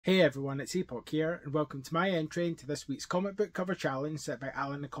Hey everyone, it's Epoch here, and welcome to my entry into this week's comic book cover challenge set by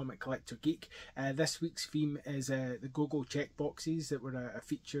Alan the Comic Collector Geek. This week's theme is the GoGo Check boxes that were a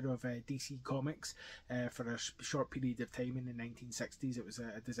feature of DC Comics for a short period of time in the 1960s. It was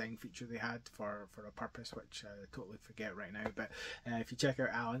a design feature they had for a purpose which I totally forget right now, but if you check out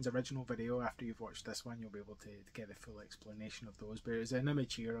Alan's original video after you've watched this one, you'll be able to get a full explanation of those. But there's an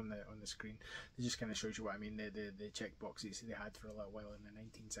image here on the screen that just kind of shows you what I mean, the check boxes they had for a little while in the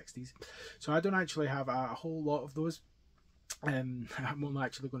 1960s. So I don't actually have a whole lot of those. I'm only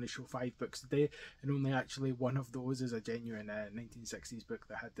actually going to show 5 books today, and only actually one of those is a genuine 1960s book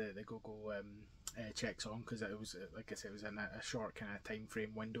that had the GoGo checks on, because it was, like I said, it was in a short kind of time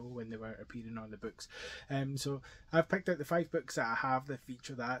frame window when they were appearing on the books. So I've picked out the 5 books that I have that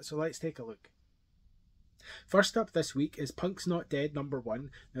feature that, so let's take a look. First up this week is Punk's Not Dead #1.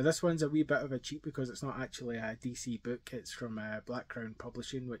 Now this one's a wee bit of a cheat because it's not actually a DC book. It's from Black Crown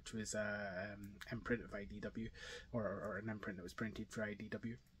Publishing, which was imprint of IDW, or an imprint that was printed for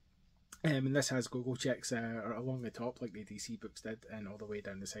IDW. And this has GoGo checks along the top like the DC books did, and all the way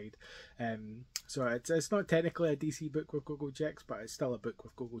down the side. So it's not technically a DC book with GoGo checks, but it's still a book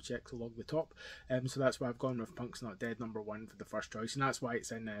with GoGo checks along the top. So that's why I've gone with Punk's Not Dead #1 for the first choice, and that's why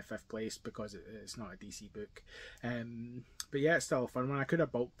it's in 5th place, because it's not a DC book. But yeah, it's still a fun one. I could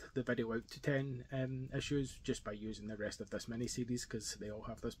have bulked the video out to 10 issues just by using the rest of this mini-series, because they all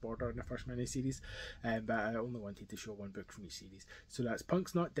have this border in the first mini-series, but I only wanted to show one book from each series. So that's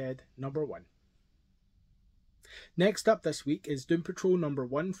Punk's Not Dead #1. Next up this week is Doom Patrol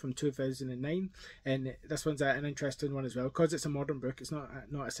 #1 from 2009, and this one's an interesting one as well because it's a modern book. It's not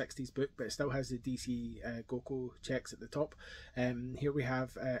a 60s book, but it still has the DC GoGo checks at the top. Here we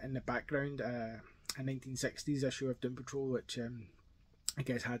have in the background a 1960s issue of Doom Patrol, which I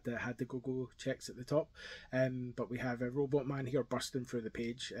guess had the GoGo checks at the top, but we have a Robot Man here bursting through the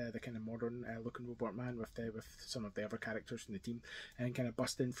page, the kind of modern looking Robot Man with some of the other characters from the team, and kind of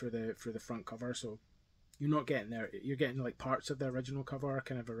busting through the front cover. So you're not getting there, you're getting like parts of the original cover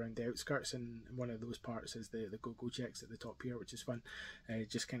kind of around the outskirts, and one of those parts is the GoGo checks at the top here, which is fun,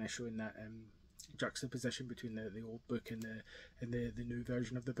 just kind of showing that juxtaposition between the old book and the new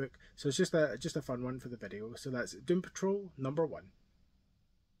version of the book. So it's just a fun one for the video. So that's Doom Patrol #1.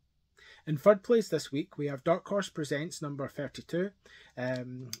 In 3rd place this week, we have Dark Horse Presents #32,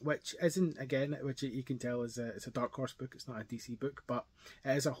 which isn't, again, which you can tell is it's a Dark Horse book. It's not a DC book, but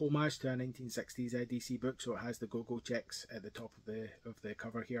it is a homage to a 1960s DC book, so it has the GoGo checks at the top of the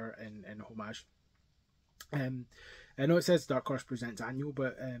cover here in homage. I know it says Dark Horse Presents Annual,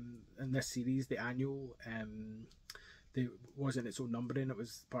 but in this series, the annual wasn't its own numbering. It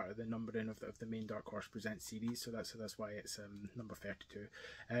was part of the numbering of the main Dark Horse Presents series, so that's why it's number 32.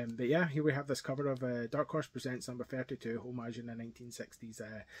 But yeah, here we have this cover of Dark Horse Presents #32, homage in a 1960s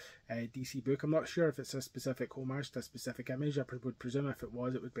DC book. I'm not sure if it's a specific homage to a specific image. I would presume if it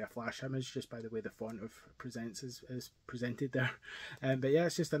was, it would be a flash image, just by the way the font of Presents is presented there. But yeah,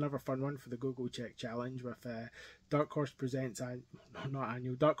 it's just another fun one for the GoGo Check challenge with Dark Horse Presents, not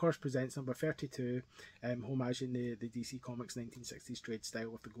annual, Dark Horse Presents #32, homaging the DC Comics 1960s trade style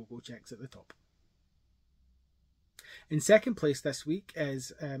with the GoGo checks at the top. In 2nd place this week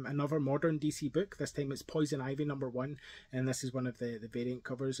is another modern DC book. This time it's Poison Ivy #1, and this is one of the variant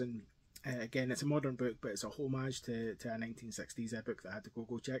covers. And again, it's a modern book, but it's a homage to a 1960s book that had the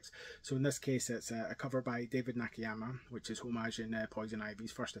GoGo checks. So in this case, it's a cover by David Nakayama, which is homaging Poison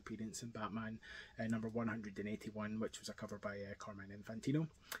Ivy's first appearance in Batman #181, which was a cover by Carmine Infantino.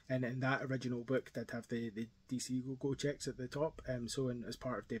 And in that original book did have the DC GoGo checks at the top. So as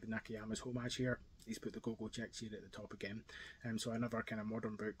part of David Nakayama's homage here, he's put the GoGo checks here at the top again. So another kind of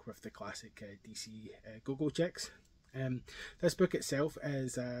modern book with the classic DC GoGo checks. This book itself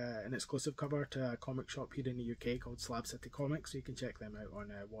is an exclusive cover to a comic shop here in the UK called Slab City Comics, so you can check them out on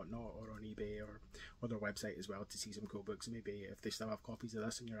Whatnot or on eBay or their website as well to see some cool books. Maybe if they still have copies of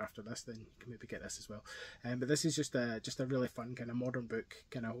this and you're after this, then you can maybe get this as well. But this is just a really fun kind of modern book,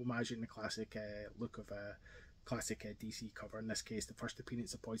 kind of homaging the classic look of a classic DC cover. In this case, the first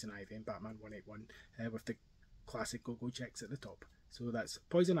appearance of Poison Ivy in Batman 181 with the classic GoGo checks at the top. So that's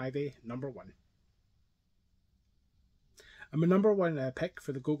Poison Ivy #1. And my #1 pick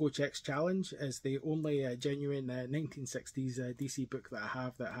for the GoGo Checks challenge is the only genuine 1960s DC book that I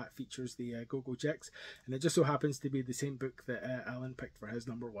have that features the GoGo Checks, and it just so happens to be the same book that Alan picked for his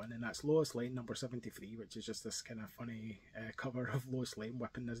 #1, and that's Lois Lane #73, which is just this kind of funny cover of Lois Lane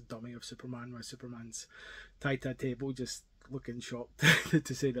whipping this dummy of Superman with Superman's tied to a table, just looking shop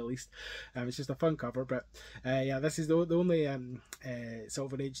to say the least. It's just a fun cover, but yeah, this is the only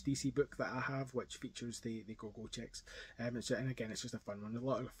Silver Age DC book that I have which features the GoGo Checks. And again, it's just a fun one. There's a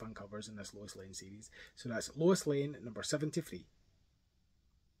lot of fun covers in this Lois Lane series. So that's Lois Lane number 73.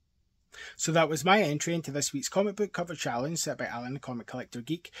 So that was my entry into this week's comic book cover challenge set by Alan the Comic Collector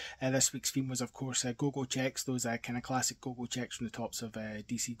Geek. This week's theme was, of course, GoGo Checks, those kind of classic GoGo Checks from the tops of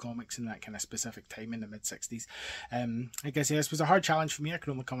DC Comics in that kind of specific time in the mid-60s. Like I say, this was a hard challenge for me. I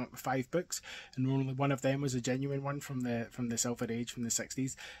could only come up with 5 books, and only one of them was a genuine one from the Silver Age, from the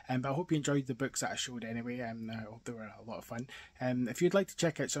 60s. But I hope you enjoyed the books that I showed anyway. I hope they were a lot of fun. If you'd like to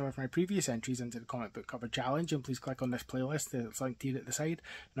check out some of my previous entries into the comic book cover challenge, and please click on this playlist. It's linked here at the side.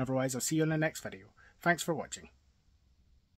 And otherwise, I'll see you on the next video. Thanks for watching.